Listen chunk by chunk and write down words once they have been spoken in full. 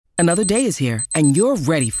Another day is here, and you're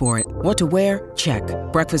ready for it. What to wear? Check.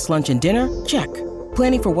 Breakfast, lunch, and dinner? Check.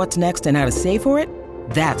 Planning for what's next and how to save for it?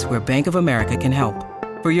 That's where Bank of America can help.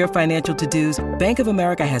 For your financial to-dos, Bank of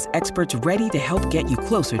America has experts ready to help get you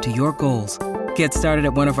closer to your goals. Get started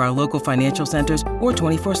at one of our local financial centers or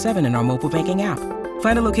 24/7 in our mobile banking app.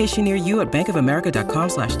 Find a location near you at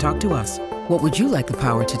bankofamerica.com/talktous. What would you like the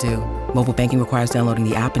power to do? Mobile banking requires downloading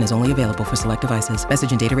the app and is only available for select devices.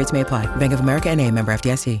 Message and data rates may apply. Bank of America N.A., member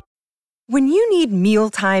FDIC. When you need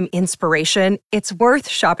mealtime inspiration, it's worth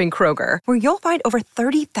shopping Kroger, where you'll find over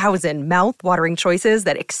 30,000 mouth-watering choices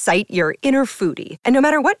that excite your inner foodie. And no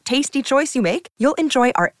matter what tasty choice you make, you'll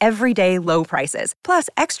enjoy our everyday low prices, plus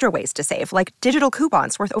extra ways to save, like digital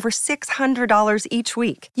coupons worth over $600 each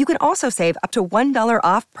week. You can also save up to $1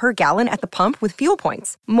 off per gallon at the pump with fuel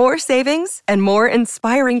points. More savings and more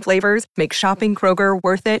inspiring flavors make shopping Kroger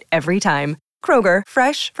worth it every time. Kroger,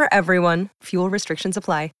 fresh for everyone. Fuel restrictions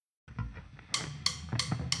apply.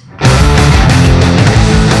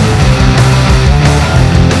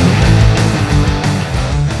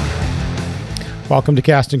 Welcome to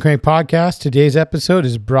Cast and Crank Podcast. Today's episode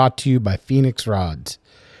is brought to you by Phoenix Rods.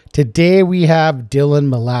 Today we have Dylan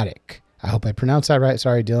Mladic. I hope I pronounced that right.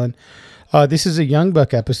 Sorry, Dylan. This is a Young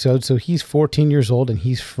Buck episode, so he's 14 years old and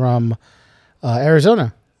he's from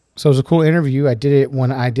Arizona. So it was a cool interview. I did it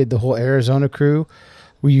when I did the whole Arizona crew,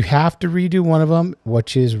 where you have to redo one of them,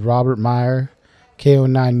 which is Robert Meyer,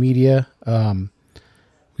 KO9 Media.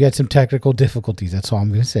 We had some technical difficulties. That's all I'm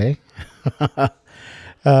going to say.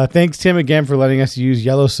 Thanks, Tim, again for letting us use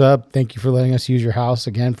Yellow Sub. Thank you for letting us use your house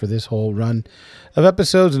again for this whole run of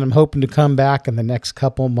episodes. And I'm hoping to come back in the next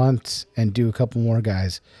couple months and do a couple more,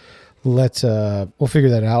 guys. We'll figure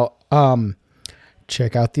that out.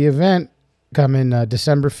 Check out the event coming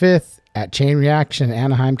December 5th at Chain Reaction in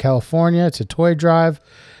Anaheim, California. It's a toy drive.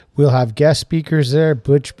 We'll have guest speakers there,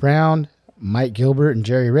 Butch Brown, Mike Gilbert, and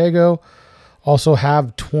Jerry Rago. Also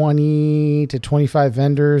have 20 to 25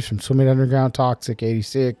 vendors from Swimming Underground, Toxic,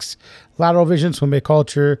 86, Lateral Vision, Swim Bay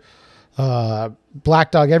Culture,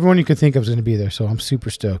 Black Dog. Everyone you could think of is going to be there, so I'm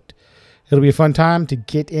super stoked. It'll be a fun time. To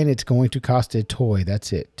get in, it's going to cost a toy.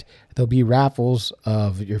 That's it. There'll be raffles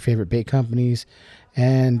of your favorite bait companies,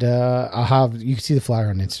 and you can see the flyer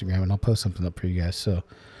on Instagram, and I'll post something up for you guys. So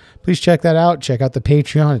please check that out. Check out the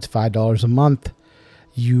Patreon. It's $5 a month.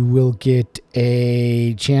 You will get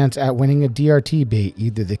a chance at winning a DRT bait,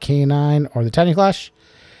 either the K9 or the Tiny Clash.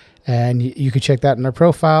 And you can check that in our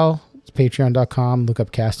profile. It's patreon.com. Look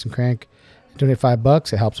up Cast and Crank. Donate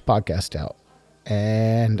 $5. It helps the podcast out.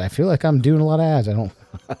 And I feel like I'm doing a lot of ads. I don't.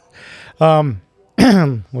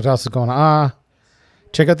 What else is going on?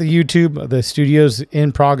 Check out the YouTube. The studio's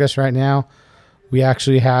in progress right now. We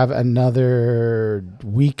actually have another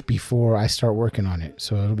week before I start working on it.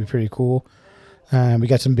 So it'll be pretty cool. We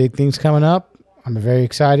got some big things coming up. I'm very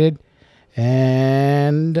excited.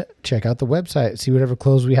 And check out the website. See whatever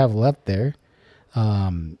clothes we have left there.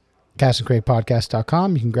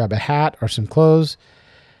 castandcrankpodcast.com. You can grab a hat or some clothes.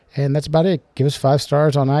 And that's about it. Give us 5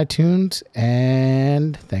 stars on iTunes.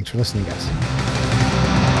 And thanks for listening, guys.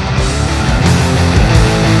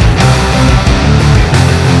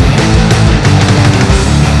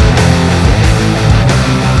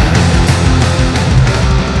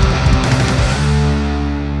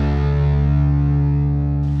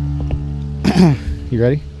 You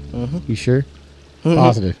ready? Mm-hmm. You sure? Mm-hmm.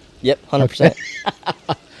 Positive? Yep, 100%. Okay.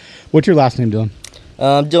 What's your last name, Dylan?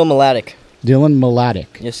 Dylan Mladic. Dylan Mladic.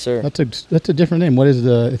 Yes, sir. That's a different name. What is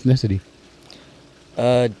the ethnicity?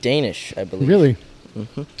 Danish, I believe. Really?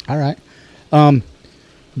 Mm-hmm. All right.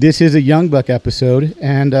 This is a Young Buck episode,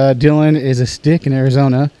 and Dylan is a stick in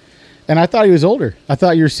Arizona, and I thought he was older. I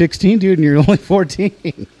thought you were 16, dude, and you're only 14.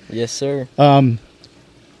 Yes, sir.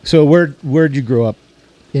 So where'd you grow up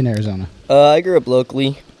in Arizona? I grew up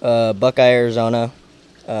locally, Buckeye, Arizona.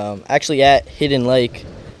 Actually at Hidden Lake.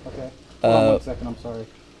 Okay. Hold on 1 second, I'm sorry.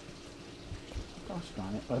 Gosh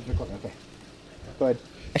darn it. Okay. Go ahead.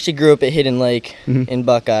 Actually grew up at Hidden Lake in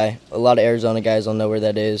Buckeye. A lot of Arizona guys will know where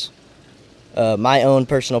that is. My own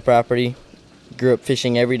personal property. Grew up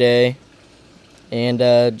fishing every day. And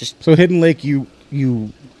just... So Hidden Lake,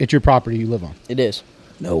 it's your property you live on? It is.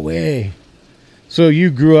 No way. So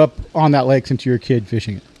you grew up on that lake since you were a kid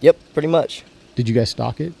fishing it? Yep, pretty much. Did you guys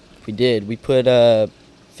stock it? We did. We put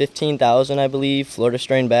 15,000, I believe, Florida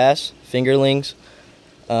strain bass, fingerlings,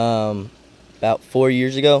 about 4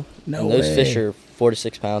 years ago. No and those way. fish are 4 to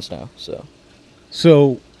 6 pounds now.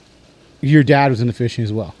 So your dad was into fishing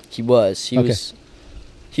as well? He was. He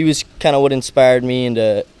was kind of what inspired me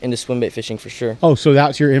into swim bait fishing for sure. Oh, so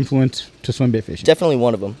that's your influence to swim bait fishing? Definitely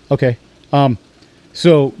one of them. Okay.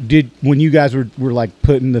 So when you guys were like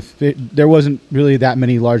putting there wasn't really that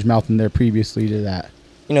many largemouth in there previously to that?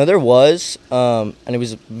 There was, and it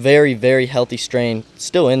was a very, very healthy strain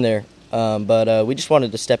still in there, but we just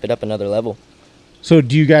wanted to step it up another level. So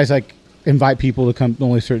do you guys like invite people to come,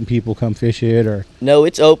 only certain people come fish it, or? No,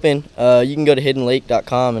 it's open. You can go to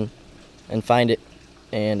hiddenlake.com and find it.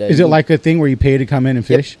 And is it like a thing where you pay to come in and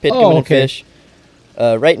fish? Yep, pay to come in and fish.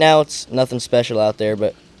 Right now, it's nothing special out there,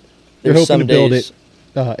 but you're there's hoping some to build days.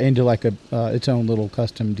 it into like its own little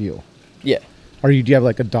custom deal. Yeah. Do you have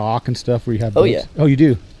like a dock and stuff where you have? Oh, boats? yeah. Oh, you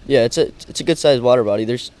do. Yeah, it's a good sized water body.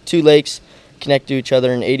 There's 2 lakes connect to each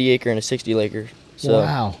other, an 80 acre and a 60 acre. So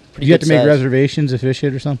wow. Do you have to make reservations to fish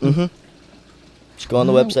it or something? Mm-hmm. Just go on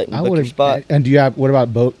the website and book your spot. And what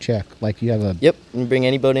about boat check? Like you have a? Yep, you can bring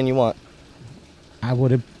any boat in you want. I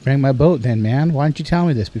would have bring my boat then, man. Why didn't you tell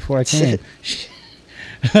me this before I came?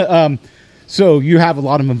 So you have a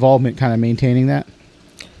lot of involvement kind of maintaining that?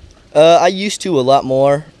 I used to a lot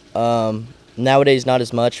more. Nowadays, not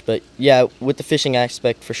as much, but yeah, with the fishing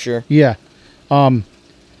aspect for sure. Yeah.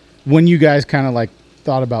 When you guys kind of like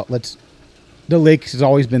thought about the lake has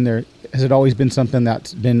always been there. Has it always been something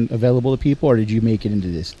that's been available to people, or did you make it into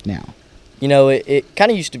this now? It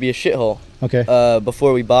kind of used to be a shithole. Okay.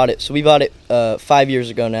 Before we bought it. So we bought it 5 years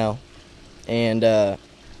ago now. And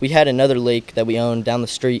we had another lake that we owned down the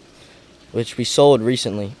street, which we sold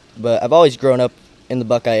recently. But I've always grown up in the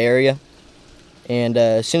Buckeye area. And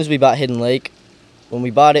as soon as we bought Hidden Lake, when we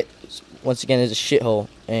bought it, once again, it was a shithole.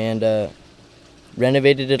 And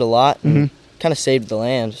renovated it a lot and kind of saved the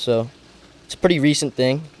land. So it's a pretty recent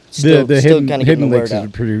thing. Still kind of getting the word out.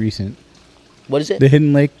 Is pretty recent. What is it? The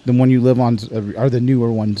Hidden Lake, the one you live on, are the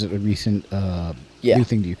newer ones a recent new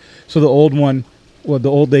thing to you. So the old one,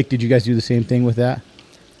 the old lake, did you guys do the same thing with that?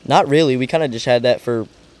 Not really. We kind of just had that for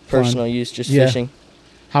personal use, just fishing.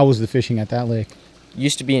 How was the fishing at that lake?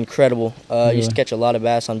 Used to be incredible. Used to catch a lot of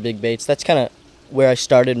bass on big baits. That's kind of where I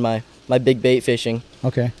started my big bait fishing.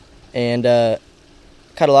 Okay. And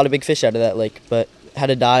caught a lot of big fish out of that lake, but had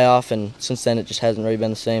a die off, and since then it just hasn't really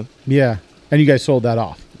been the same. Yeah. And you guys sold that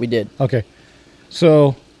off? We did. Okay.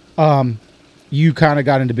 So you kind of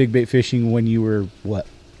got into big bait fishing when you were, what,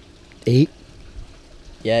 8?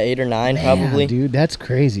 Yeah, 8 or 9 Man, probably. Dude, that's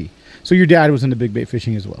crazy. So your dad was into big bait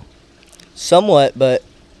fishing as well? Somewhat, but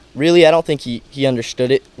really I don't think he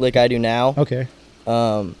understood it like I do now. Okay.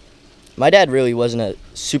 My dad really wasn't a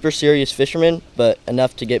super serious fisherman, but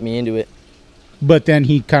enough to get me into it. But then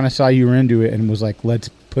he kind of saw you were into it and was like, let's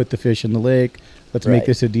put the fish in the lake. Let's make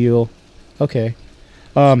this a deal. Okay.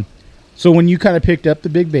 So when you kind of picked up the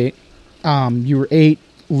big bait, you were 8,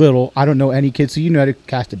 little. I don't know any kids, so you know how to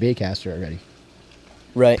cast a bait caster already.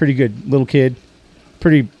 Right. Pretty good little kid.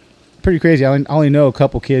 Pretty crazy. I only know a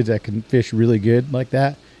couple kids that can fish really good like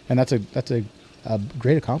that, and that's a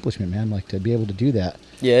great accomplishment, man. Like to be able to do that.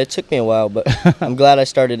 Yeah, it took me a while, but I'm glad I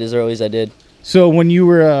started as early as I did. So when you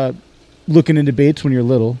were looking into baits when you're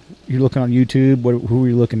little, you're looking on YouTube. Who were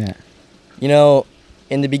you looking at?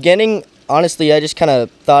 In the beginning, honestly, I just kind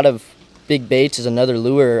of thought of big baits as another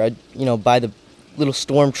lure. I'd, buy the little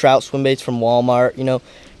storm trout swim baits from Walmart,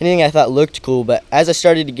 anything I thought looked cool. But as I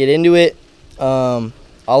started to get into it,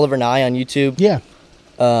 Oliver Nye on YouTube. Yeah.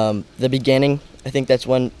 The beginning, I think that's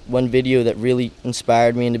one video that really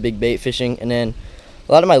inspired me into big bait fishing. And then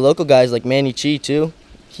a lot of my local guys like Manny Chi too.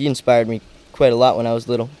 He inspired me quite a lot when I was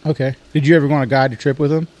little. Okay. Did you ever go on a guided trip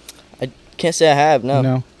with him? I can't say I have, no.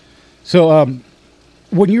 No. So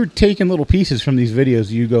when you're taking little pieces from these videos,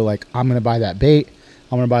 you go like, I'm going to buy that bait,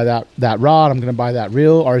 I'm going to buy that rod, I'm going to buy that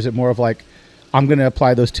reel, or is it more of like, I'm going to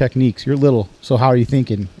apply those techniques? You're little, so how are you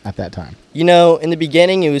thinking at that time? In the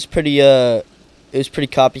beginning, it was pretty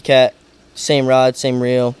copycat, same rod, same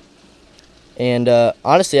reel, and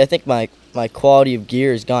honestly, I think my quality of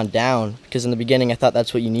gear has gone down because in the beginning I thought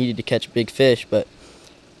that's what you needed to catch big fish, but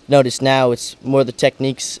notice now it's more the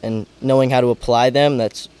techniques and knowing how to apply them.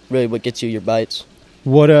 That's really what gets you your bites.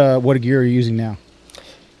 What gear are you using now?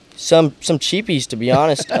 Some cheapies, to be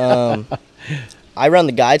honest. I run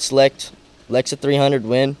the Guide Select Lexa 300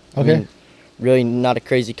 Win. Okay. Really not a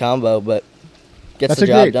crazy combo, but gets the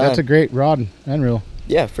job done. That's a great rod and reel.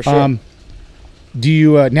 Yeah, for sure. Do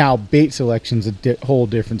you now bait selection's a whole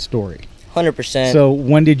different story? 100%. So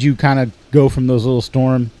when did you kind of go from those little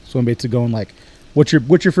storm swim baits to going like, what's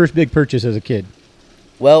your first big purchase as a kid?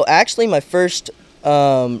 Well, actually, my first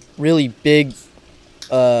really big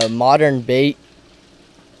modern bait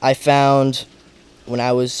I found when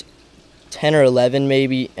I was 10 or 11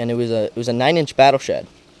 maybe, and it was a 9-inch battle shad,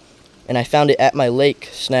 and I found it at my lake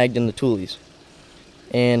snagged in the Tules.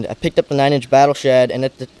 And I picked up the 9-inch battle shad, and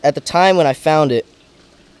at the time when I found it,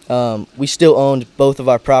 we still owned both of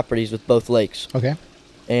our properties with both lakes. Okay.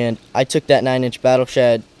 And I took that 9-inch battle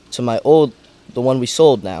shad to the one we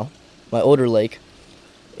sold now, my older lake,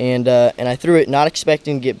 and I threw it not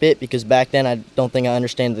expecting to get bit because back then I don't think I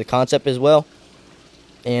understood the concept as well,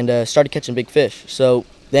 and started catching big fish. So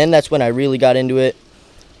then that's when I really got into it.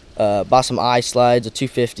 Bought some eye slides, a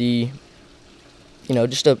 250,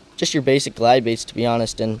 just your basic glide baits, to be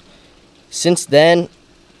honest. And since then,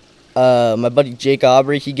 my buddy Jake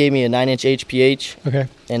Aubrey, he gave me a 9-inch HPH. Okay.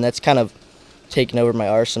 And that's kind of taken over my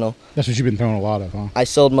arsenal. That's what you've been throwing a lot of, huh? I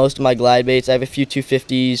sold most of my glide baits. I have a few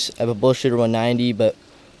 250s. I have a bullshooter 190, but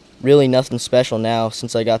really nothing special now.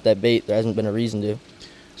 Since I got that bait, there hasn't been a reason to.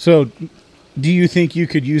 So do you think you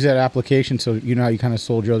could use that application? So you know how you kind of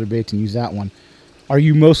sold your other baits and use that one. Are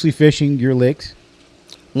you mostly fishing your lakes?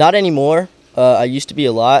 Not anymore. I used to be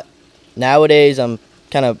a lot. Nowadays, I'm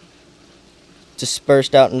kind of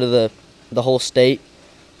dispersed out into the whole state,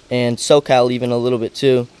 and SoCal even a little bit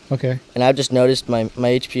too. Okay. And I've just noticed my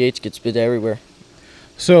HPH gets bit everywhere.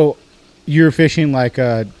 So you're fishing like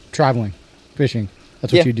traveling fishing.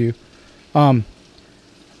 That's what you do.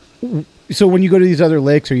 So when you go to these other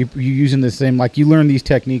lakes, are you using the same, like you learn these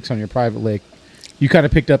techniques on your private lake? You kind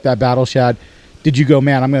of picked up that battle shad. Did you go,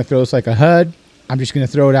 man, I'm going to throw this like a HUD. I'm just going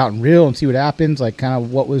to throw it out and reel and see what happens? Like kind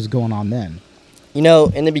of what was going on then? In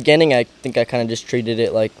the beginning, I think I kind of just treated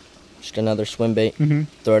it like just another swim bait. Mm-hmm.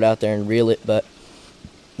 Throw it out there and reel it. But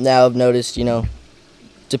now I've noticed,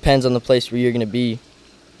 depends on the place where you're going to be,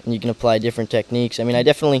 and you can apply different techniques. I mean, I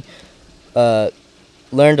definitely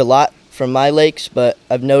learned a lot from my lakes, but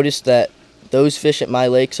I've noticed that those fish at my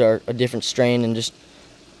lakes are a different strain, and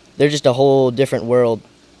they're just a whole different world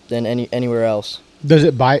than anywhere else. Does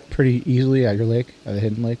it bite pretty easily at your lake, at the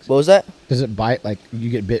hidden lakes? What was that? Does it bite, like you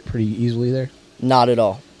get bit pretty easily there? Not at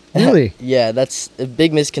all. Really? Yeah, that's a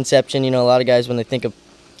big misconception. A lot of guys, when they think of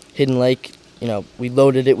hidden lake, we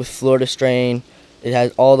loaded it with Florida strain. It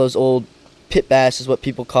has all those old pit bass is what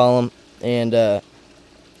people call them. And,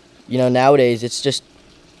 nowadays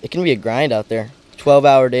it can be a grind out there.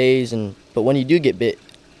 12-hour days, but when you do get bit,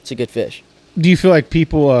 it's a good fish. Do you feel like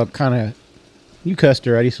people you cussed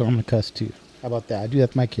already, so I'm going to cuss too. How about that? I do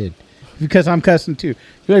that to my kid. Because I'm cussing too. You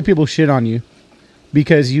feel like people shit on you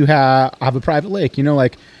because you have a private lake,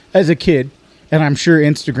 like as a kid, and I'm sure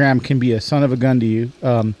Instagram can be a son of a gun to you.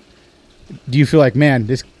 Do you feel like, man,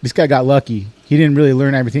 this guy got lucky? He didn't really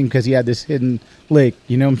learn everything because he had this hidden lake.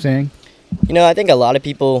 You know what I'm saying? I think a lot of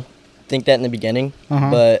people think that in the beginning,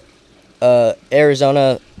 but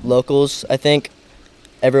Arizona locals, I think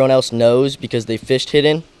everyone else knows because they fished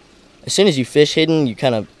hidden. As soon as you fish hidden, you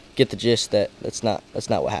kind of get the gist that that's not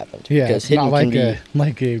what happened. Yeah, because it's hidden not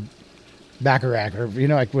like can a baccarat or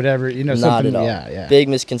like whatever, not something. at all. Yeah. Big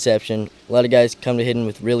misconception. A lot of guys come to hidden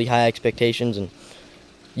with really high expectations, and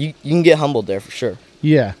you can get humbled there for sure.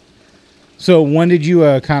 Yeah. So when did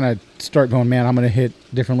you kind of start going, man, I'm going to hit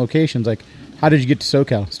different locations? Like, how did you get to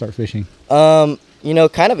SoCal and start fishing? Kind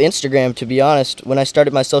of Instagram, to be honest. When I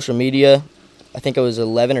started my social media, I think I was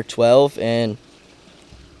 11 or 12, and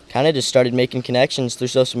kind of just started making connections through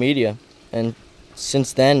social media. And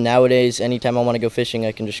since then, nowadays, anytime I want to go fishing,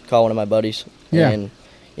 I can just call one of my buddies. Yeah. And,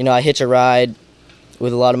 I hitch a ride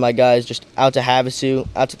with a lot of my guys just out to Havasu,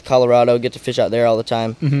 out to Colorado, get to fish out there all the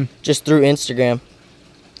time, just through Instagram.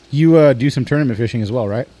 You do some tournament fishing as well,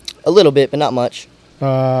 right? A little bit, but not much.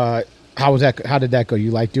 How was that? How did that go?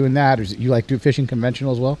 You like doing that, or you like doing fishing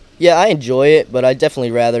conventional as well? Yeah, I enjoy it, but I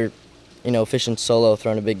definitely rather, fishing solo,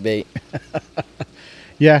 throwing a big bait.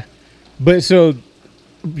 Yeah, but so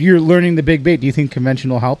you're learning the big bait. Do you think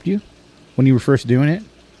conventional helped you when you were first doing it,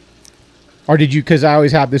 or did you? Because I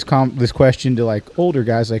always have this question to like older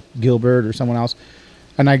guys like Gilbert or someone else,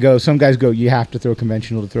 and I go, some guys go, you have to throw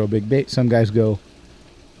conventional to throw a big bait. Some guys go,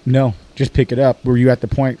 no, just pick it up. Were you at the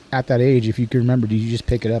point at that age, if you can remember, did you just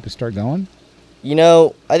pick it up and start going?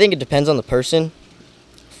 I think it depends on the person.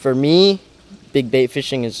 For me, big bait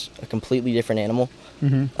fishing is a completely different animal.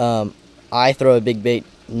 I throw a big bait,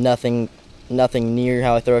 nothing near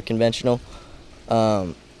how I throw a conventional.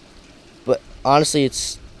 But honestly,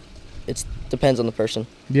 it depends on the person.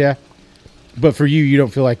 Yeah. But for you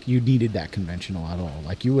don't feel like you needed that conventional at all.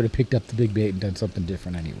 Like you would have picked up the big bait and done something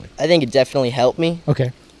different anyway. I think it definitely helped me.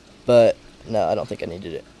 Okay. But no, I don't think I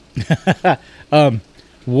needed it.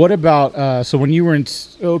 What about, so when you were in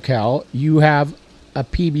SoCal, you have a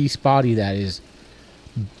PB spotty that is,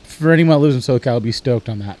 for anyone that lives in SoCal, would be stoked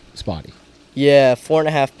on that spotty. Yeah,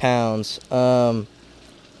 4.5 pounds. I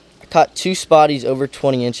caught 2 spotties over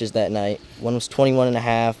 20 inches that night. One was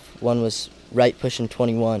 21.5, one was right pushing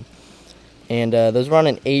 21. And those were on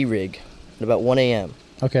an A-rig at about 1 a.m.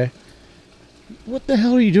 Okay. What the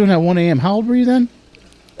hell are you doing at 1 a.m.? How old were you then?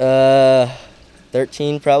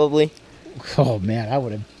 13 probably. Oh, man, I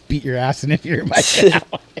would have beat your ass in if you were my kid.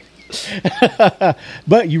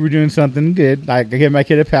 But you were doing something good. I give my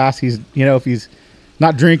kid a pass. He's, if he's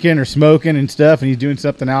not drinking or smoking and stuff and he's doing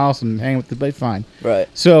something else and hanging with the buddy, fine. Right.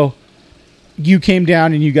 So you came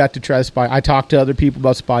down and you got to try the spy. I talked to other people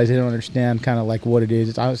about spies. They don't understand kind of like what it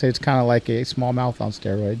is. I would say it's kind of like a smallmouth on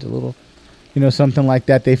steroids, a little, something like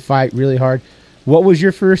that. They fight really hard. What was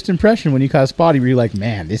your first impression when you caught a spotty? Were you like,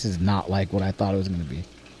 man, this is not like what I thought it was going to be?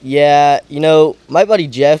 Yeah, my buddy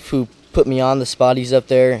Jeff, who put me on the spotties up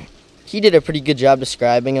there, he did a pretty good job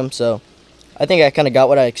describing them, so I think I kind of got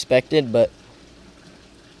what I expected, but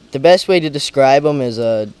the best way to describe them is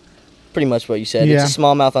pretty much what you said. Yeah. It's a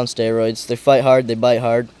smallmouth on steroids. They fight hard, they bite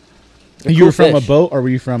hard. They're You cool were from fish. a boat or were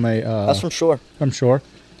you from a... I was from shore. From shore?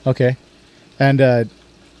 Okay. And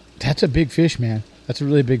that's a big fish, man. That's a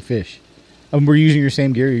really big fish. We're using your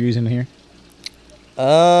same gear you're using here?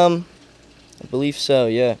 I believe so,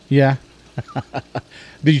 yeah. Yeah.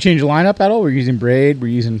 Did you change the lineup at all? Were you using braid? Were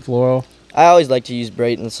you using floral? I always like to use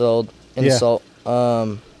braid in the salt. The salt.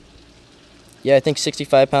 Yeah, I think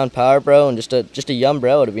 65-pound power bro and just a yum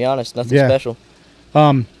bro, to be honest. Nothing special.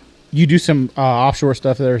 You do some offshore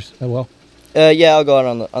stuff there as well? Yeah, I'll go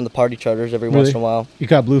out on the party charters every once in a while. You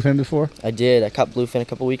caught bluefin before? I did. I caught bluefin a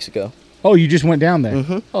couple weeks ago. Oh, you just went down there?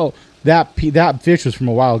 Mm-hmm. Oh, that fish was from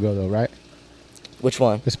a while ago, though, right? Which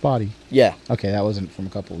one? The spotty. Yeah. Okay, that wasn't from a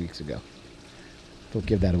couple weeks ago. Don't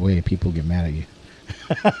give that away. People get mad at you.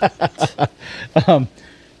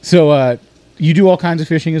 So you do all kinds of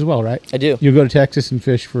fishing as well, right? I do. You'll go to Texas and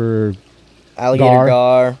fish for alligator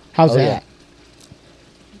gar. How's that?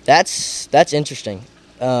 Yeah. That's interesting.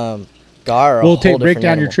 Gar. Well, break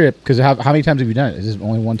down your trip because how many times have you done it? Is this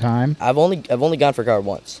only one time? I've only gone for gar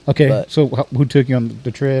once. Okay, so who took you on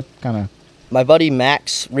the trip? Kind of. My buddy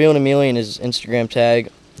Max, Rio and Emilian, his Instagram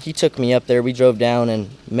tag. He took me up there. We drove down and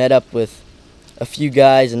met up with a few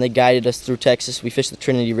guys, and they guided us through Texas. We fished the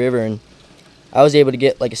Trinity River, and I was able to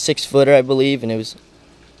get like a 6-footer, I believe, and it's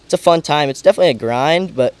a fun time. It's definitely a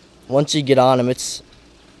grind, but once you get on them, it's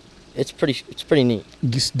pretty neat.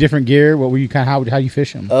 Just different gear. What were you how you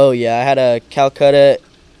fish them? Oh yeah, I had a Calcutta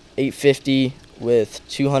 850 with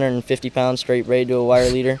 250 pounds straight braid to a wire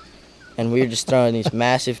leader, and we were just throwing these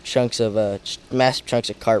massive chunks of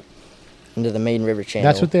carp into the Maiden River channel.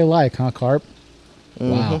 That's what they like, huh? Carp.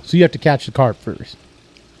 Mm-hmm. Wow. So you have to catch the carp first.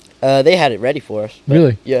 They had it ready for us.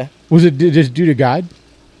 Really? Yeah. Was it just due to guide?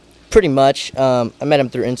 Pretty much. I met him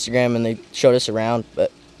through Instagram, and they showed us around,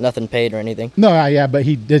 but nothing paid or anything. No, yeah, but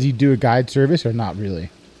does he do a guide service or not really?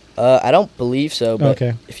 I don't believe so, but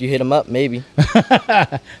if you hit him up, maybe.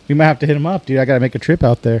 We might have to hit him up, dude. I got to make a trip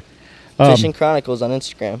out there. Fishing Chronicles on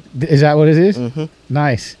Instagram. Is that what it is? Mm-hmm.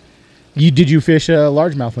 Nice. Did you fish a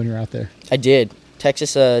largemouth when you were out there? I did.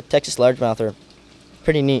 Texas largemouth are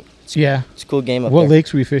pretty neat. It's a cool game up there. What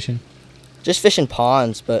lakes were you fishing? Just fishing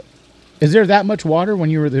ponds, but... Is there that much water when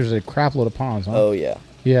you were... There's a crap load of ponds, huh? Oh, yeah.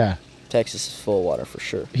 Yeah. Texas is full of water for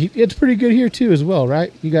sure. It's pretty good here, too, as well,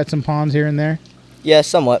 right? You got some ponds here and there? Yeah,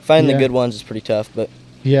 somewhat. Finding the good ones is pretty tough, but...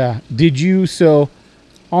 Yeah. So,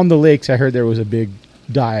 on the lakes, I heard there was a big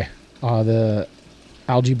die. The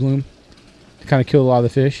algae bloom. It kind of killed a lot of the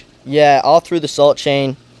fish. Yeah, all through the salt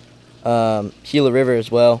chain. Gila River as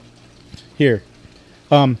well. Here.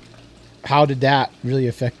 How did that really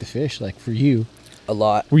affect the fish, like, for you? A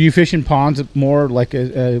lot. Were you fishing ponds more, like,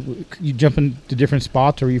 you jumping to different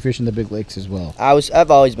spots, or were you fishing the big lakes as well?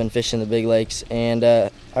 I've always been fishing the big lakes, and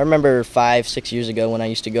I remember 5-6 years ago when I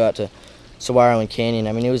used to go out to Saguaro and Canyon.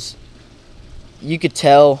 I mean, you could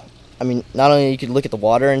tell, not only you could look at the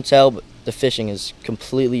water and tell, but the fishing is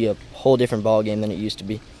completely a whole different ball game than it used to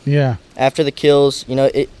be. Yeah. After the kills,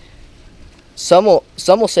 some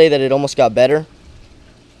will say that it almost got better,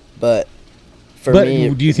 but for me,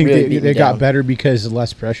 do you think really they got better because of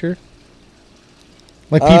less pressure?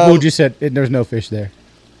 Like people just said there's no fish there.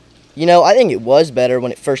 I think it was better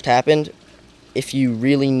when it first happened. If you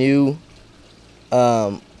really knew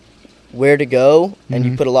where to go and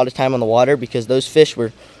you put a lot of time on the water, because those fish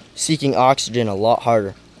were seeking oxygen a lot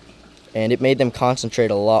harder, and it made them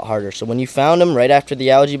concentrate a lot harder. So when you found them right after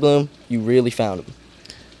the algae bloom, you really found them.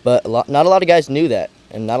 But not a lot of guys knew that,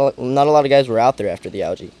 and not a lot of guys were out there after the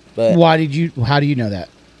algae. But how do you know that?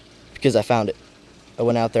 Because I found it. I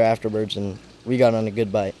went out there afterwards, and we got on a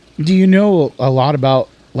good bite. Do you know a lot about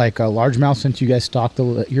like a largemouth since you guys stocked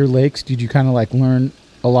your lakes? Did you kind of like learn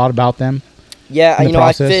a lot about them? Yeah,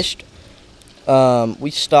 process? I fished.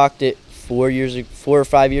 We stocked it 4 or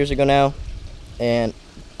 5 years ago now, and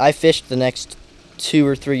I fished the next 2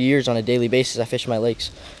 or 3 years on a daily basis. I fished my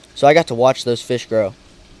lakes So I got to watch those fish grow.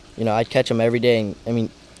 I'd catch them every day. And, I mean,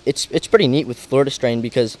 it's pretty neat with Florida strain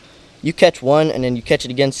because you catch one and then you catch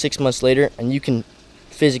it again 6 months later, and you can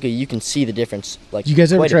see the difference. Like, you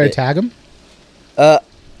guys ever quite a try to bit. tag them?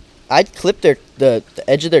 I'd clip the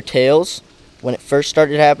edge of their tails when it first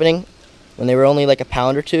started happening, when they were only like a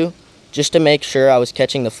pound or two, just to make sure I was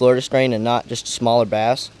catching the Florida strain and not just smaller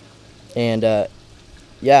bass. And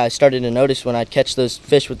I started to notice when I'd catch those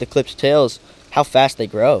fish with the clipped tails how fast they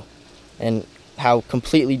grow, and how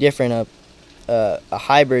completely different a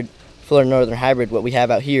hybrid, Florida Northern hybrid, what we have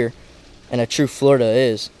out here, and a true Florida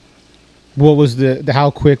is. What was how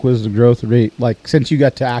quick was the growth rate? Like, since you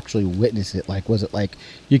got to actually witness it, like, was it like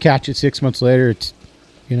you catch it 6 months later, it's,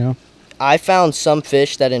 I found some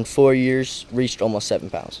fish that in 4 years reached almost 7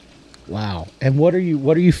 pounds. Wow. And what are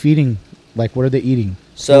you feeding? Like, what are they eating?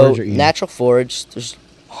 So Forage or eating? natural forage. There's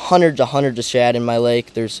hundreds of shad in my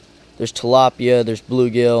lake. There's tilapia, there's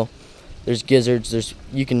bluegill, there's gizzards,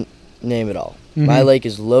 you can name it all. Mm-hmm. My lake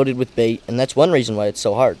is loaded with bait, and that's one reason why it's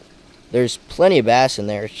so hard. There's plenty of bass in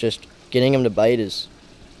there. It's just getting them to bite is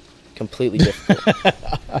completely difficult.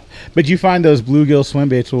 But you find those bluegill swim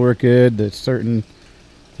baits will work good. That's certain,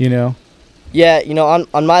 Yeah,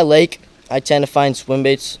 on my lake, I tend to find swim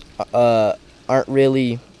baits aren't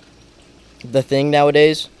really the thing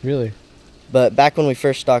nowadays. Really. But back when we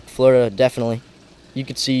first stocked Florida, definitely, you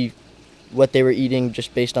could see what they were eating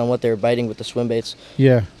just based on what they were biting with the swim baits.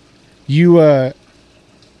 Yeah. You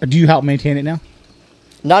do you help maintain it now?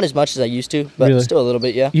 Not as much as I used to, but Really? still a little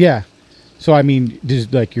bit, yeah. Yeah. So I mean,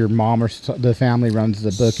 does like your mom or the family runs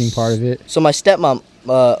the booking part of it? So my stepmom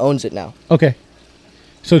owns it now. Okay.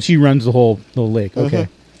 So she runs the whole lake. Okay.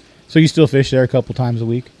 Mm-hmm. So you still fish there a couple times a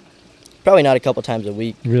week? Probably not a couple times a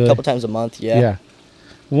week. Really? A couple times a month, yeah. Yeah.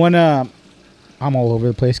 One, I'm all over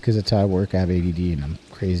the place because it's how I work. I have ADD and I'm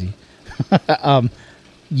crazy.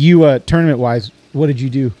 You tournament wise, what did you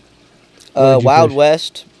do? Where did you Wild fish?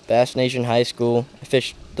 West, Bass Nation High School. I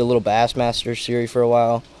fished the little Bassmaster series for a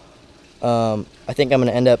while. I think I'm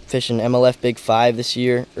going to end up fishing MLF Big 5 this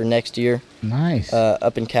year or next year. Nice.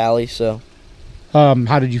 Up in Cali. So,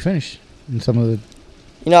 How did you finish in some of the?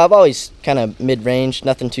 I've always kind of mid-range,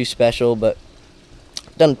 nothing too special, but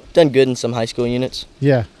done good in some high school units.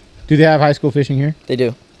 Yeah. Do they have high school fishing here? They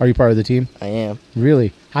do. Are you part of the team? I am.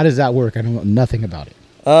 Really? How does that work? I don't know nothing about it.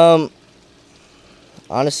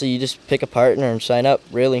 Honestly, you just pick a partner and sign up,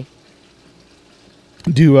 really.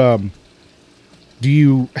 Do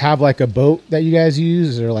you have like a boat that you guys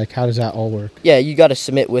use, or like how does that all work? Yeah, you got to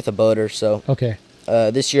submit with a boater. So Okay.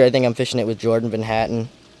 this year I think I'm fishing it with Jordan Van Hatten.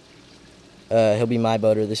 He'll be my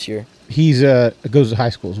boater this year. He's goes to high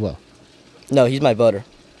school as well. No, he's my boater.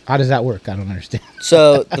 How does that work? I don't understand.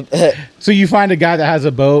 So, So you find a guy that has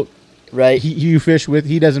a boat, right? you fish with.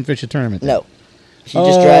 He doesn't fish a tournament. then? No, he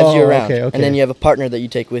just drives you around, okay. and then you have a partner that you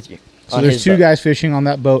take with you. So on there's his two boat. guys fishing on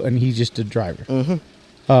that boat, and he's just a driver.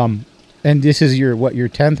 Mm-hmm. And this is your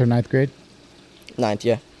 10th or 9th grade? 9th,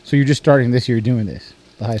 yeah. So you're just starting this year doing this,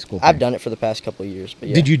 the high school thing. I've done it for the past couple of years, but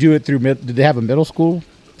yeah. Did you do it through? Did they have a middle school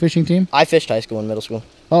fishing team? I fished high school and middle school.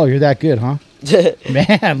 Oh, you're that good, huh?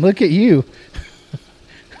 Man, look at you.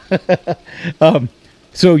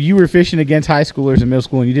 So you were fishing against high schoolers in middle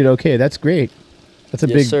school, and you did okay. That's great. That's a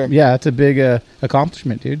Yes, big, sir. yeah, that's a big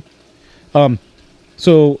accomplishment, dude.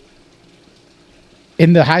 So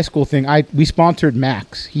in the high school thing, we sponsored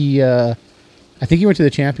Max. He, I think he went to the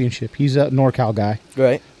championship. He's a NorCal guy.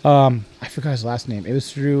 Right. I forgot his last name. It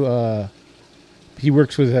was through. He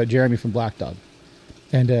works with Jeremy from Black Dog,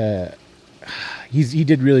 and he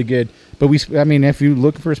did really good. But if you're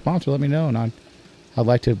looking for a sponsor, let me know, and I'd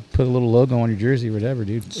like to put a little logo on your jersey or whatever,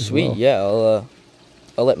 dude. as Sweet. well. Yeah,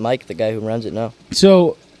 I'll let Mike, the guy who runs it, know.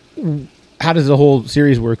 So, how does the whole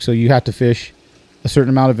series work? So you have to fish a certain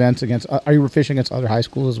amount of events against. Are you fishing against other high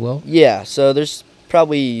schools as well? Yeah. So there's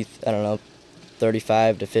probably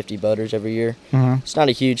 35 to 50 boaters every year. Uh-huh. It's not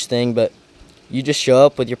a huge thing, but you just show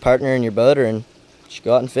up with your partner and your boater and just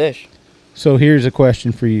go out and fish. So here's a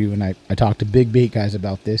question for you, and I talked to big bait guys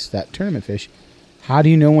about this, that tournament fish. How do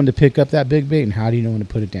you know when to pick up that big bait, and how do you know when to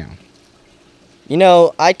put it down?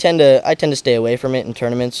 I tend to stay away from it in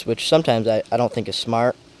tournaments, which sometimes I don't think is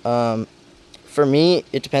smart. For me,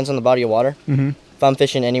 it depends on the body of water. Mm-hmm. If I'm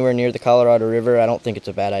fishing anywhere near the Colorado River, I don't think it's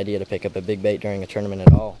a bad idea to pick up a big bait during a tournament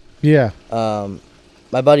at all. Yeah.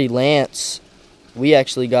 My buddy Lance, we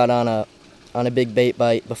actually got on a big bait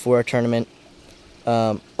bite before a tournament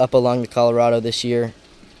up along the Colorado this year,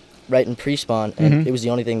 right in pre-spawn, and it was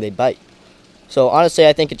the only thing they'd bite. So honestly,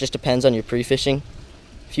 I think it just depends on your pre-fishing.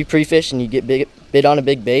 If you pre-fish and you get bit on a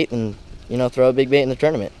big bait, then throw a big bait in the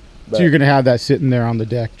tournament. But So you're going to have that sitting there on the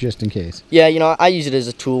deck just in case. yeah, I use it as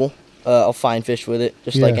a tool. I'll find fish with it,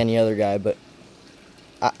 just like Yeah. any other guy. But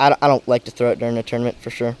I don't like to throw it during a tournament for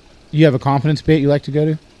sure. You have a confidence bait you like to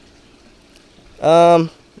go to?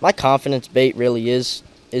 My confidence bait really is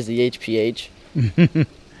the HPH.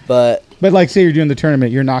 But But like, say you're doing the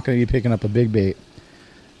tournament, you're not going to be picking up a big bait.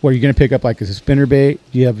 What are you going to pick up, like, as a spinner bait?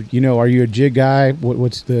 Do you have, are you a jig guy?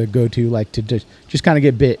 What's the go-to, like, to just kind of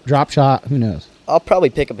get bit? Drop shot? Who knows? I'll probably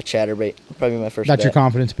pick up a chatterbait. Probably my first. That's your bet.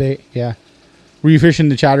 confidence bait? Yeah. Were you fishing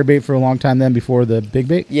the chatterbait for a long time then before the big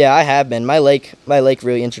bait? Yeah, I have been. My lake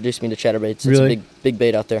really introduced me to chatterbaits. It's Really? a big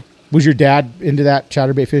bait out there. Was your dad into that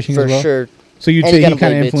chatterbait fishing For as well? sure. So you'd And say he's he got 'em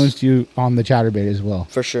kind of blade baits. influenced you on the chatterbait as well?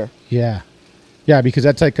 For sure. Yeah. Yeah, because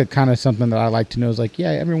that's like a kind of something that I like to know is like, yeah,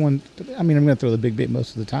 everyone, I'm going to throw the big bait most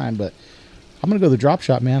of the time, but I'm going to go the drop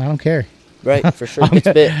shot, man. I don't care. Right, for sure.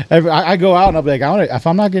 It's bit. I go out and I'll be like, if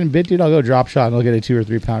I'm not getting bit, dude, I'll go drop shot and I'll get a 2 or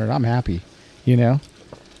 3 pounder. I'm happy,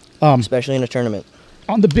 Especially in a tournament.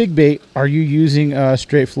 On the big bait, are you using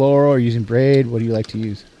straight fluoro or using braid? What do you like to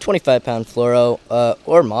use? 25-pound fluoro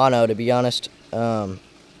or mono, to be honest. But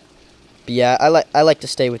yeah, I like to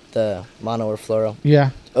stay with the mono or fluoro. Yeah,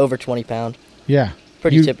 Over 20-pound. yeah.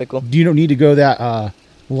 Pretty typical. You don't need to go that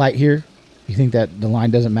light here? You think that the line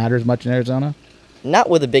doesn't matter as much in Arizona? Not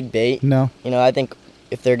with a big bait. No. I think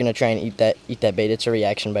if they're gonna try and eat that bait, it's a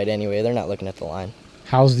reaction bite anyway. They're not looking at the line.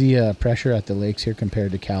 How's the pressure at the lakes here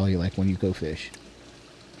compared to Cali, like when you go fish?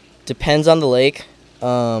 Depends on the lake.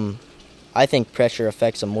 I think pressure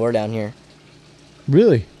affects them more down here.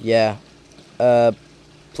 Really? Yeah.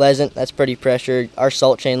 Pleasant, that's pretty pressured. Our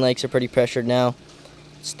salt chain lakes are pretty pressured now.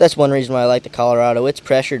 That's one reason why I like the Colorado. It's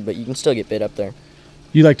pressured, but you can still get bit up there.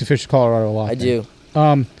 You like to fish Colorado a lot? I then.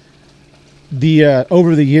 do. The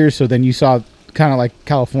over the years, so then you saw kind of like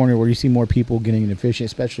California, where you see more people getting into fishing,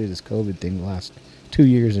 especially this COVID thing. The last 2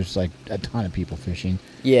 years, there's like a ton of people fishing.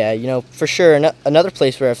 Yeah, for sure. Another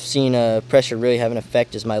place where I've seen pressure really have an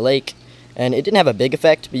effect is my lake. And it didn't have a big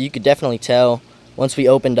effect, but you could definitely tell once we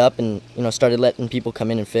opened up and, started letting people come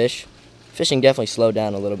in and fish. Fishing definitely slowed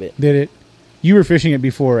down a little bit. Did it? You were fishing it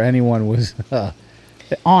before anyone was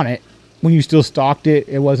on it. When you still stocked it,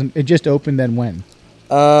 it wasn't. It just opened then when?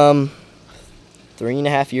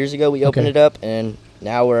 3.5 years ago we opened Okay. it up, and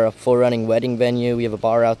now we're a full running wedding venue. We have a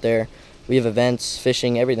bar out there. We have events,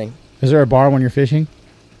 fishing, everything. Is there a bar when you're fishing?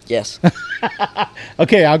 Yes.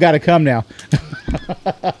 Okay, I got to come now.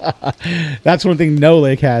 That's one thing no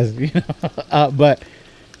lake has.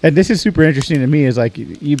 And this is super interesting to me is like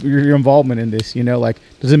your involvement in this. Like,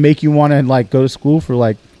 does it make you want to like go to school for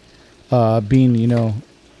like being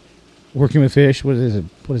working with fish? What is it?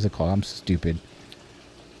 What is it called? I'm stupid.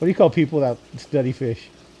 What do you call people that study fish?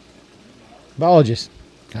 Biologists.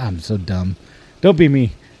 God, I'm so dumb. Don't be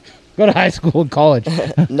me. Go to high school and college.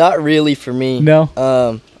 Not really for me. No?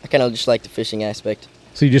 I kind of just like the fishing aspect.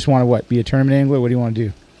 So you just want to what? Be a tournament angler? What do you want to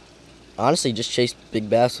do? Honestly, just chase big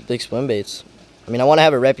bass with big swim baits. I mean, I want to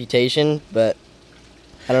have a reputation, but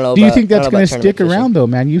I don't know. Do you about- think I don't that's know going about to tournament stick around fishing. though,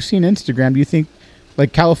 man? You've seen Instagram. Do you think,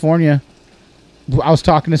 like California, I was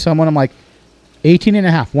talking to someone, I'm like, 18 and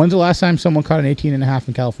a half. When's the last time someone caught an 18 and a half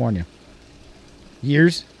in California?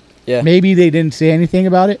 Years? Yeah. Maybe they didn't say anything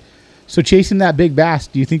about it. So chasing that big bass,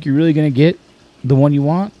 do you think you're really going to get the one you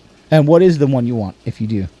want? And what is the one you want if you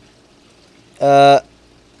do? I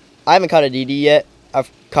haven't caught a DD yet.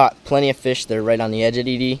 I've caught plenty of fish that are right on the edge of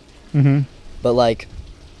DD. Mm-hmm. But like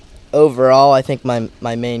overall, I think my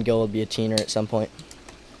main goal would be a teener at some point.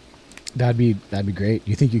 That'd be great.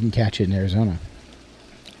 You think you can catch it in Arizona?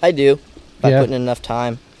 I do. By Yeah. putting in enough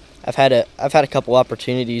time. I've had a couple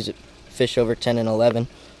opportunities at fish over 10 and 11.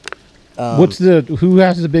 Who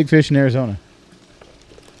has the big fish in Arizona?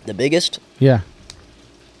 The biggest? Yeah.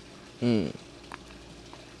 I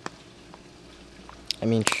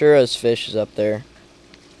mean, Shura's fish is up there.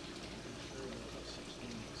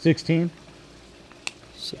 16.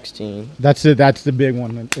 16. That's the big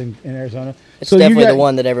one in Arizona. It's So you definitely got- the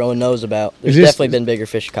one that everyone knows about. There's this- definitely been bigger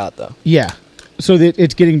fish caught, though. Yeah. So that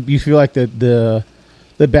it's getting. You feel like the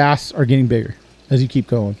bass are getting bigger as you keep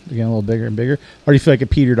going. They're getting a little bigger and bigger. Or do you feel like it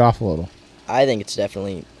petered off a little? I think it's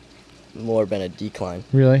definitely more been a decline.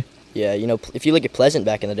 Really? Yeah, if you look at Pleasant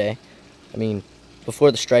back in the day, I mean, before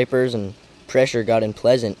the stripers and pressure got in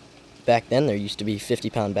Pleasant, back then there used to be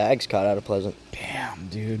 50-pound bags caught out of Pleasant. Damn,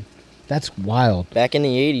 dude. That's wild. Back in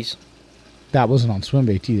the 80s. That wasn't on swim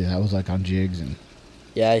bait either. That was like on jigs and.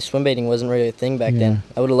 Yeah, swim baiting wasn't really a thing back Yeah. then.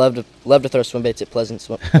 I would have loved to throw swim baits at Pleasant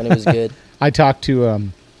when it was good. I talked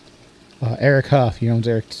to Eric Huff. He owns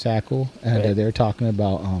Eric Tackle, and Right. they were talking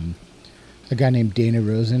about a guy named Dana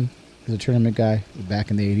Rosen, who's a tournament guy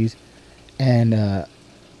back in the 80s, and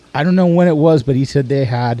I don't know when it was, but he said they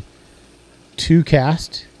had 2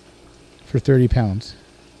 casts for 30 pounds.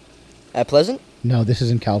 At Pleasant? No, this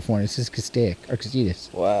is in California. This is Castaic or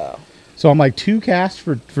Casitas. Wow. So I'm like, 2 casts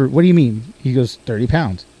for what do you mean? He goes, 30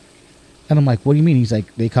 pounds. And I'm like, what do you mean? He's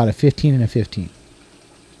like, they caught a 15 and a 15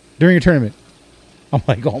 during a tournament. I'm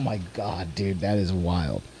like, oh my God, dude, that is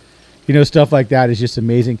wild. You know, stuff like that is just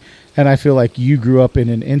amazing. And I feel like you grew up in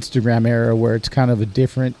an Instagram era where it's kind of a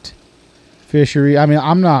different fishery. I mean,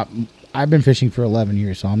 I've been fishing for 11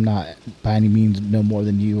 years, so I'm not by any means no more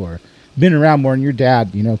than you or been around more than your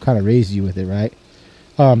dad, you know, kind of raised you with it, right?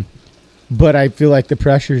 But I feel like the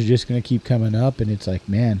pressure is just going to keep coming up, and it's like,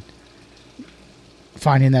 man,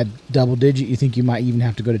 finding that double digit, you think you might even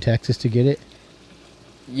have to go to Texas to get it?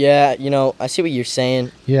 Yeah, you know, I see what you're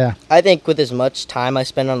saying. Yeah. I think with as much time I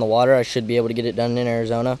spend on the water, I should be able to get it done in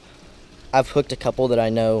Arizona. I've hooked a couple that I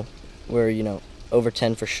know were, you know, over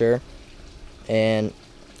 10 for sure. And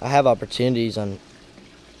I have opportunities on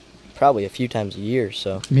probably a few times a year.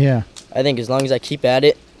 So Yeah. I think as long as I keep at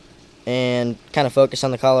it and kind of focus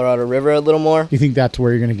on the Colorado River a little more, You think that's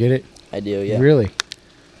where you're going to get it? I do, yeah. Really?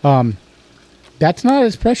 That's not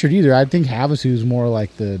as pressured either. I think Havasu's more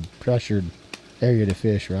like the pressured area to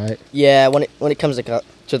fish, right? Yeah, when it comes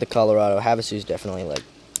to the Colorado, Havasu's definitely like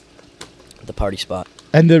the party spot.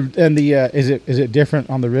 And the is it different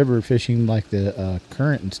on the river fishing like the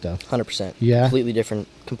current and stuff? 100%. Yeah. Completely different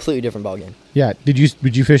ballgame. Yeah. Did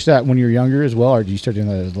you fish that when you were younger as well, or did you start doing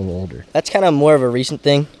that as a little older? That's kind of more of a recent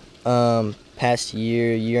thing. Past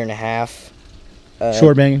year and a half.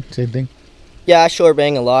 Shore banging, same thing. Yeah, I shore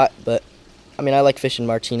bang a lot, but I mean I like fishing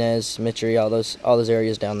Martinez, Mitchery, all those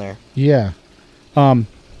areas down there. Yeah.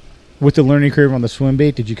 With the learning curve on the swim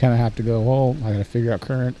bait, did you kind of have to go, well, I got to figure out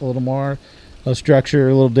current a little more, a structure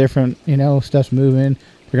a little different, you know, stuff's moving,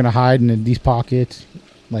 you're going to hide in these pockets.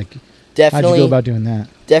 Like, Definitely. how'd you go about doing that?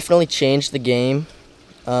 Definitely changed the game.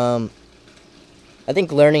 I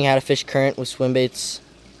think learning how to fish current with swim baits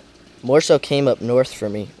more so came up north for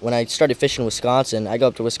me. When I started fishing Wisconsin, I go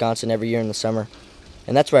up to Wisconsin every year in the summer,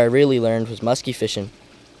 and that's where I really learned was muskie fishing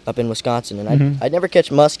up in Wisconsin. And I'd never catch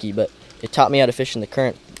muskie, but it taught me how to fish in the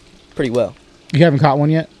current pretty well. You haven't caught one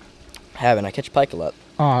yet? I haven't. I catch pike a lot.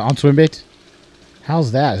 On swim baits?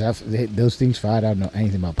 How's that? Those things fight? I don't know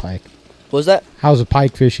anything about pike. What was that? How's the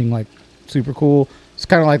pike fishing? Like, super cool? It's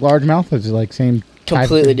kind of like largemouth? It's like same type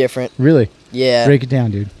Completely of different. Really? Yeah. Break it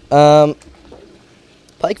down, dude.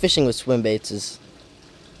 Pike fishing with swim baits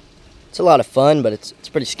it's a lot of fun, but it's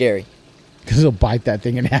pretty scary. Because they'll bite that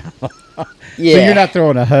thing in half. Yeah. So you're not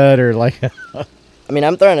throwing a HUD or like I mean,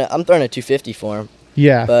 I'm throwing a 250 for them.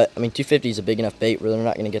 Yeah. But I mean, 250 is a big enough bait where they're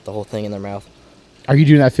not going to get the whole thing in their mouth. Are you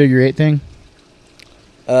doing that figure 8 thing?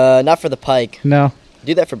 Not for the pike. No.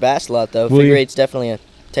 Do that for bass a lot though. Will Figure you? eight's definitely a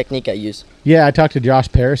technique I use. Yeah, I talked to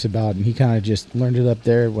Josh Paris about it, and he kind of just learned it up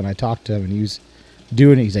there when I talked to him, and he was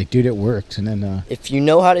doing it. He's like, dude, it works. And then If you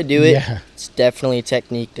know how to do it, Yeah. it's definitely a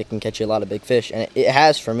technique that can catch you a lot of big fish, and it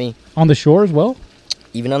has for me. on the shore as well?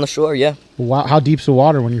 Even on the shore, yeah. Wow, how deep's the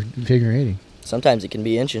water when you're figure 8ing? Sometimes it can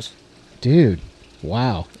be inches. Dude,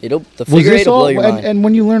 wow. The Was figure this eight will all, blow your mind. and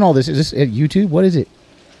when you learn all this, is this at YouTube? What is it?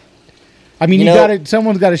 I mean, You you know- got to.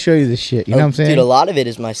 Someone's got to show you this shit. You know what I'm saying? Dude, a lot of it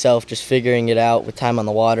is myself just figuring it out with time on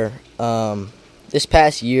the water. This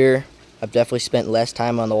past year, I've definitely spent less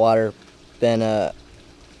time on the water than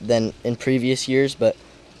in previous years. But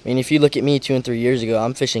I mean, if you look at me 2 and 3 years ago,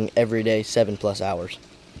 I'm fishing every day 7+ hours.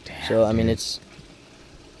 Damn, So I mean, dude. it's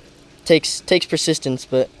takes persistence,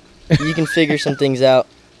 but you can figure some things out.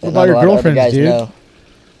 What that about not a your lot of other girlfriends, guys dude? know.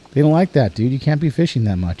 They don't like that, dude. You can't be fishing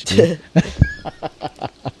that much, dude.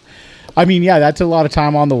 I mean, yeah, that's a lot of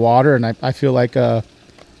time on the water, and I feel like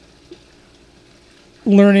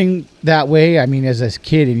learning that way. I mean, as a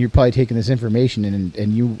kid, and you're probably taking this information,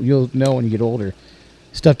 and you'll know when you get older,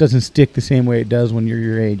 stuff doesn't stick the same way it does when you're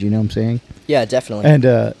your age. You know what I'm saying? Yeah, definitely.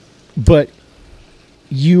 And but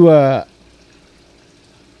you, I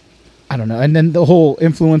don't know. And then the whole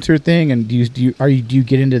influencer thing. And do you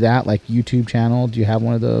get into that, like YouTube channel? Do you have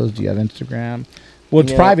one of those? Do you have Instagram? Well,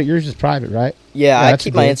 it's Yeah. private. Yours is private, right? Yeah, I that's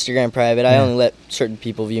keep my good. Instagram private. I Yeah. only let certain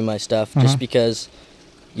people view my stuff Uh-huh. just because,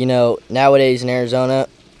 you know, nowadays in Arizona,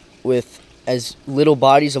 with as little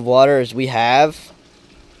bodies of water as we have,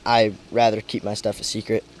 I'd rather keep my stuff a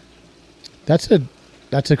secret. That's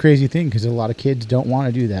a crazy thing because a lot of kids don't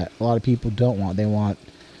want to do that. A lot of people don't want. They want,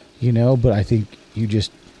 but I think you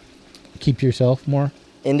just keep to yourself more.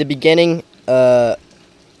 In the beginning of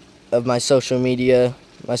my social media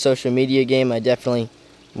game, I definitely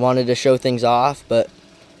wanted to show things off, but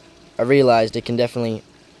I realized it can definitely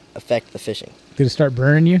affect the fishing. Did it start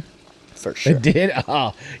burning you? for sure. It did?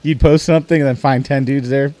 Oh, you'd post something and then find 10 dudes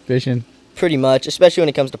there fishing? Pretty much, especially when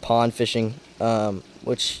it comes to pond fishing,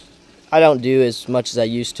 which I don't do as much as I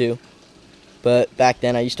used to. But back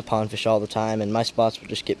then, I used to pond fish all the time, and my spots would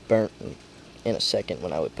just get burnt in a second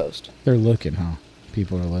when I would post. They're looking, huh?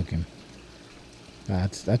 People are looking.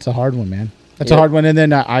 That's a hard one, man. That's Yeah. a hard one. And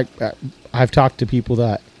then I've talked to people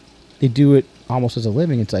that they do it almost as a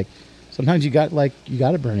living. It's like sometimes you got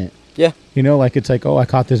to burn it. Yeah. You know, like it's like, oh, I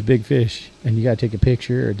caught this big fish, and you got to take a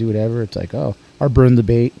picture or do whatever. It's like, oh, or burn the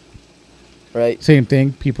bait. Right. Same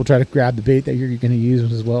thing. People try to grab the bait that you're going to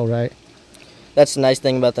use as well, right? That's the nice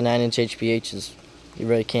thing about the 9-inch HPH is you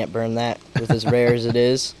really can't burn that with as rare as it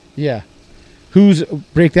is. Yeah.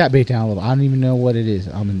 Break that bait down a little. I don't even know what it is.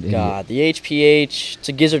 I'm an idiot. God, the HPH, it's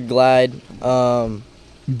a gizzard glide. Who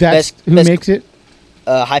best- makes it?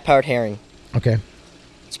 High-powered herring. Okay.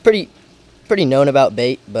 It's pretty known about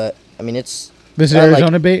bait, but I mean This is not like-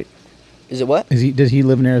 Arizona bait? is it what? Does he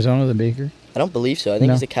live in Arizona, the baker? I don't believe so. I think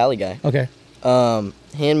No. he's a Cali guy. Okay.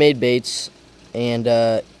 Handmade baits,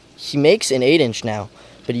 and he makes an 8-inch now,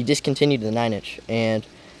 but he discontinued the 9-inch. And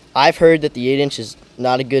I've heard that the 8-inch is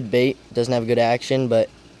not a good bait, doesn't have a good action, but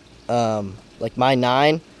like my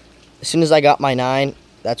 9, as soon as I got my 9,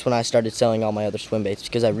 that's when I started selling all my other swim baits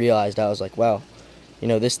because I realized I was like, wow,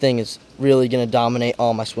 this thing is really going to dominate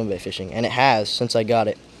all my swim bait fishing, and it has since I got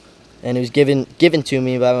it. And it was given to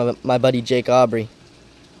me by my buddy Jake Aubrey.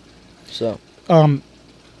 So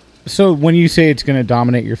So when you say it's going to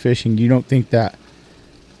dominate your fishing, you don't think that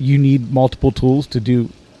you need multiple tools to do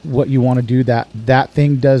what you want to do? That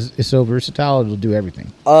thing is so versatile, it'll do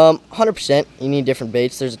everything. 100%. You need different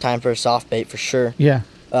baits. There's a time for a soft bait for sure. Yeah.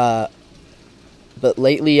 But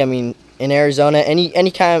lately, I mean, in Arizona,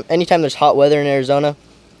 anytime there's hot weather in Arizona,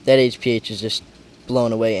 that HPH is just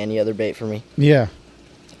blowing away any other bait for me. Yeah.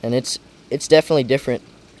 And it's definitely different.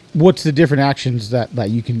 What's the different actions that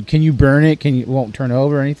you can you burn it? It won't turn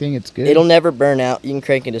over or anything? It's good. It'll never burn out. You can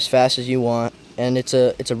crank it as fast as you want, and it's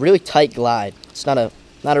a really tight glide. It's not a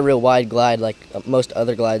real wide glide like most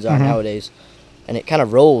other glides are nowadays, and it kind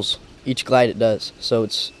of rolls each glide it does. So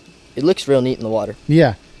it looks real neat in the water.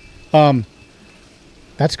 Yeah.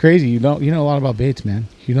 That's crazy. You know a lot about baits, man.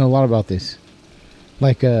 You know a lot about this.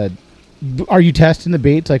 Like, are you testing the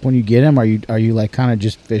baits? Like when you get them, are you like kind of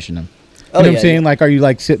just fishing them? You know what I'm saying? Yeah. Like, are you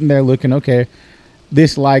like sitting there looking, okay,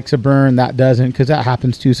 this likes a burn, that doesn't? Because that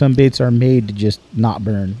happens too. Some baits are made to just not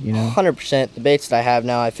burn, 100%. The baits that I have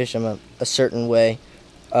now, I fish them a certain way.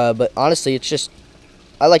 But honestly, it's just,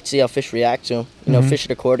 I like to see how fish react to them. Fish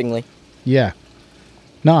it accordingly. Yeah.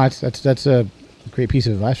 No, that's a great piece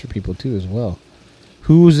of advice for people too as well.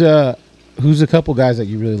 Who's a couple guys that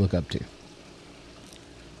you really look up to?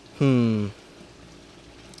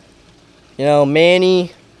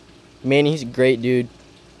 Manny, he's a great dude.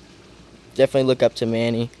 Definitely look up to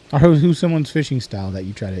Manny. Or who's someone's fishing style that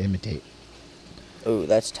you try to imitate? Oh,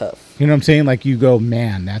 that's tough. You know what I'm saying? Like you go,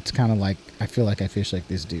 man, that's kind of like, I feel like I fish like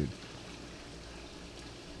this dude.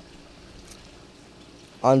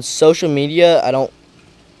 On social media, I don't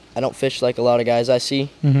fish like a lot of guys I see.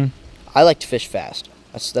 Mm-hmm. I like to fish fast.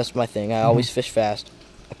 That's my thing. I always fish fast.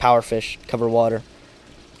 I power fish, cover water.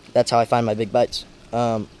 That's how I find my big bites.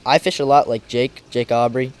 I fish a lot like Jake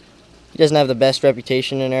Aubrey. He doesn't have the best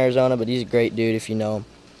reputation in Arizona, but he's a great dude if you know him.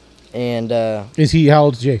 And How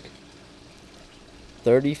old's Jake?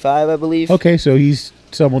 35, I believe. Okay, so he's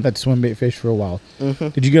someone that's swim bait fished for a while. Mm-hmm.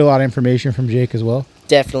 Did you get a lot of information from Jake as well?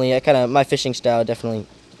 Definitely. My fishing style definitely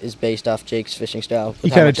is based off Jake's fishing style. He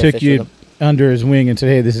kind of took you under his wing and said,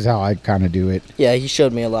 hey, this is how I kind of do it. Yeah, he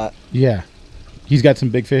showed me a lot. Yeah. He's got some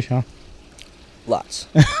big fish, huh? Lots.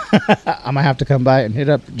 I might have to come by and hit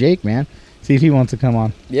up Jake, man. See if he wants to come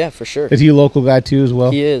on. Yeah, for sure. Is he a local guy too as well?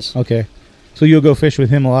 He is. Okay. So you'll go fish with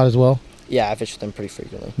him a lot as well? Yeah, I fish with him pretty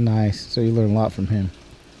frequently. Nice. So you learn a lot from him.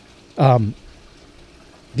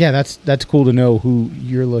 Yeah, that's cool to know who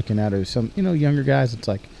you're looking at. Or some, younger guys, it's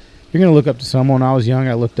like, you're going to look up to someone. When I was young,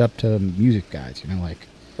 I looked up to music guys, like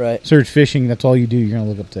right. Search fishing, that's all you do. You're going to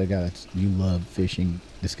look up to a guy you love fishing.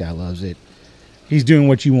 This guy loves it. He's doing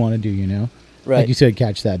what you want to do, Right. Like you said,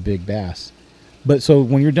 catch that big bass. But so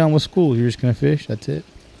when you're done with school, you're just going to fish? That's it?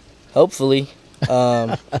 Hopefully. You don't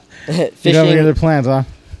have Fishing, any other plans, huh?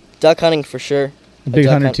 duck hunting for sure. A big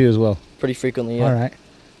duck hunter hunt too as well. Pretty frequently, yeah. All right.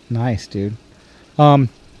 Nice, dude.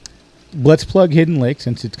 Let's plug Hidden Lake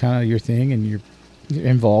since it's kind of your thing and you're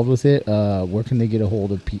involved with it. Where can they get a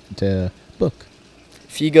hold of to book?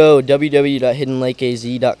 If you go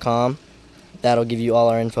www.hiddenlakeaz.com, that'll give you all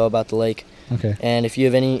our info about the lake. Okay. And if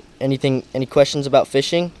you have any questions about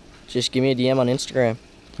fishing, just give me a DM on Instagram.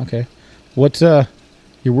 Okay. What's your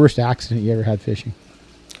worst accident you ever had fishing?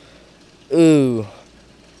 Ooh.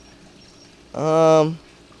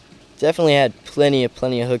 Definitely had plenty of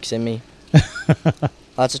hooks in me.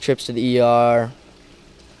 Lots of trips to the ER.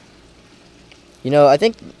 I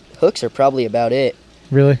think hooks are probably about it.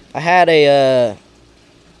 Really? I had a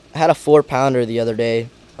 4-pounder the other day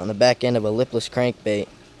on the back end of a lipless crankbait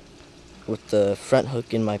with the front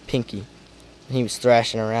hook in my pinky. And he was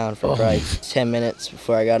thrashing around for probably 10 minutes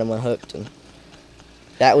before I got him unhooked. And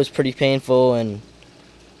that was pretty painful. And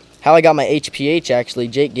how I got my HPH, actually,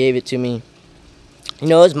 Jake gave it to me. It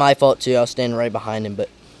was my fault, too. I was standing right behind him, but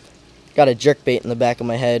got a jerkbait in the back of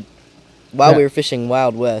my head while we were fishing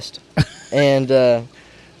Wild West. And so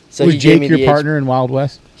was he Jake gave me your partner in Wild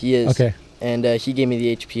West? He is. Okay. And he gave me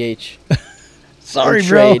the HPH. Sorry,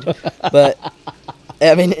 trade. bro. But,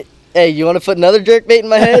 I mean, hey, you want to put another jerkbait in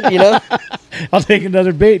my head, I'll take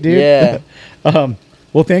another bait, dude. Yeah.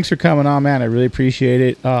 Well, thanks for coming on, man. I really appreciate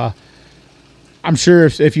it. I'm sure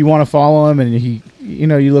if you want to follow him and he,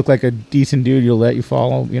 you look like a decent dude, you'll let you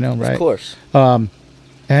follow, right? Of course.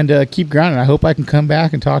 And keep grinding. I hope I can come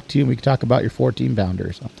back and talk to you and we can talk about your 14-pounder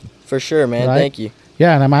or something. For sure, man. Right? Thank you.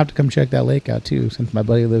 Yeah, and I might have to come check that lake out too, since my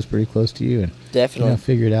buddy lives pretty close to you and definitely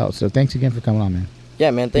figure it out. So thanks again for coming on, man. Yeah,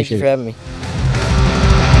 man. Thank you for it. having me.